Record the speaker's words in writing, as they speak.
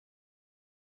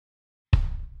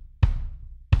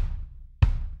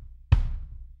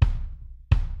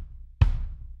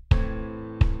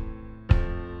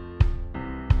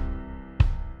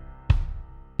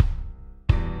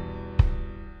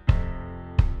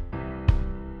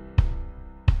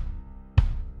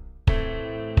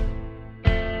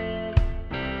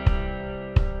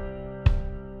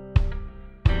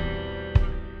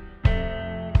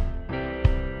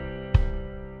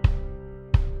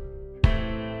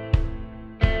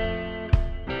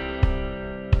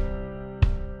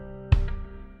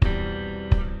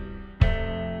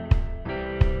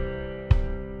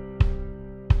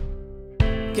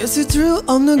Guess it's true,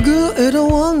 I'm not good at a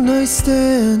one-night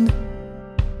stand,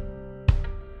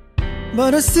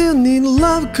 but I still need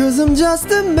love cause I'm just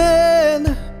a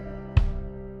man.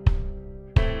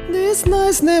 These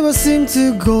nights never seem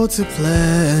to go to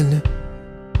plan.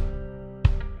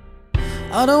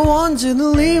 I don't want you to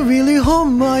leave, really hold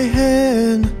my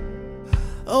hand.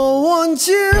 Oh, won't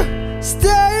you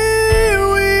stay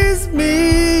with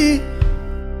me?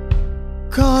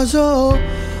 Cause you're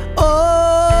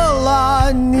all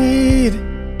I need.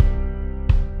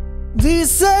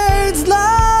 This ain't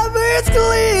love, it's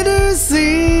clear to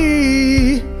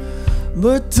see.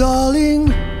 But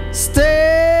darling,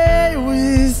 stay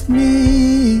with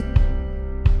me.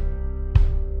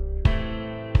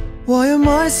 Why am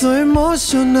I so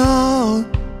emotional?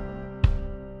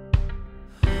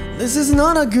 This is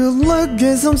not a good look,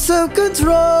 get some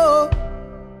self-control.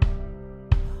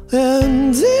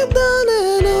 And deep down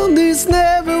I know this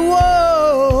never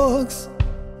works,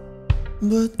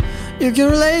 but you can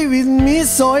relate with me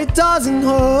so it doesn't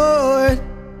hurt.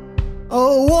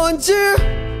 Oh, won't you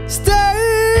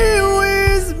stay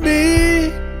with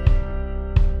me?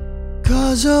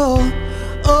 Cause you're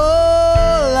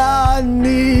all I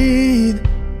need.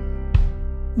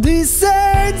 This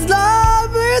ain't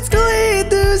love, it's clear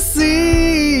to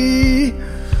see.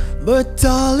 But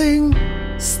darling,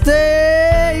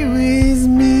 stay with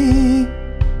me.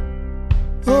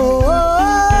 Oh, oh,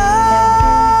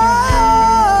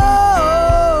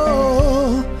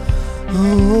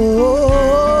 oh,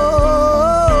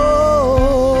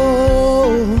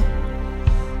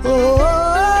 oh,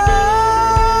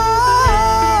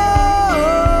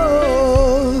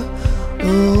 oh,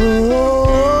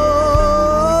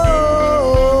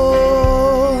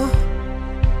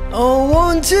 oh,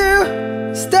 won't you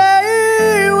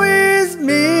stay with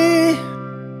me?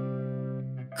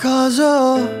 Cause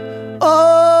you're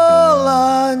all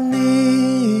I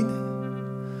need.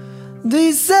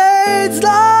 This ain't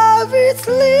love, it's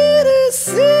clear to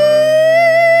see.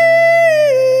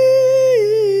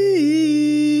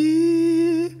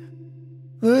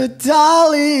 But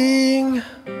darling,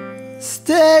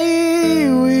 stay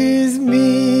with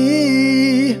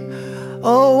me.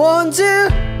 Oh, won't you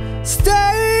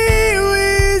stay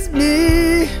with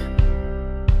me?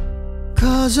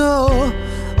 Cause you're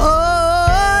all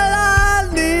I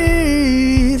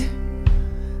need.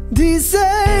 This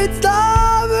ain't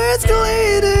love, it's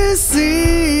clear to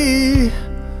see.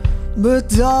 But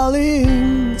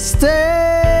darling,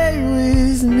 stay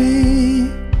with me.